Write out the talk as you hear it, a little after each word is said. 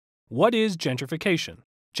What is gentrification?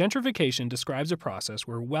 Gentrification describes a process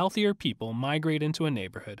where wealthier people migrate into a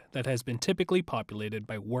neighborhood that has been typically populated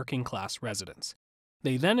by working class residents.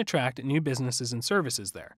 They then attract new businesses and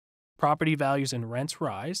services there. Property values and rents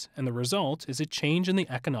rise, and the result is a change in the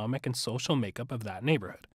economic and social makeup of that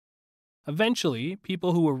neighborhood. Eventually,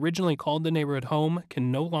 people who originally called the neighborhood home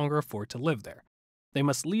can no longer afford to live there. They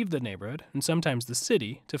must leave the neighborhood, and sometimes the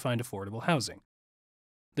city, to find affordable housing.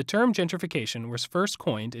 The term gentrification was first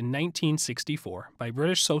coined in 1964 by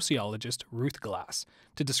British sociologist Ruth Glass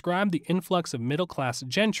to describe the influx of middle-class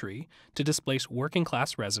gentry to displace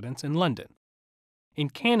working-class residents in London. In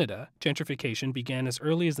Canada, gentrification began as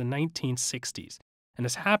early as the 1960s and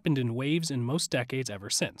has happened in waves in most decades ever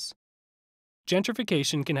since.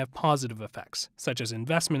 Gentrification can have positive effects, such as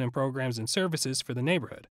investment in programs and services for the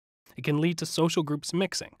neighborhood. It can lead to social groups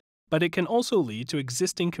mixing, but it can also lead to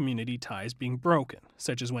existing community ties being broken,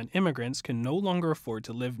 such as when immigrants can no longer afford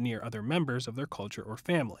to live near other members of their culture or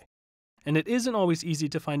family. And it isn't always easy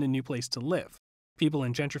to find a new place to live. People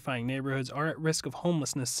in gentrifying neighborhoods are at risk of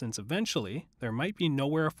homelessness since eventually there might be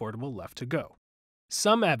nowhere affordable left to go.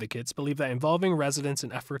 Some advocates believe that involving residents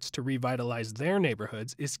in efforts to revitalize their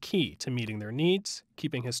neighborhoods is key to meeting their needs,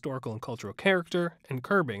 keeping historical and cultural character, and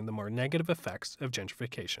curbing the more negative effects of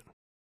gentrification.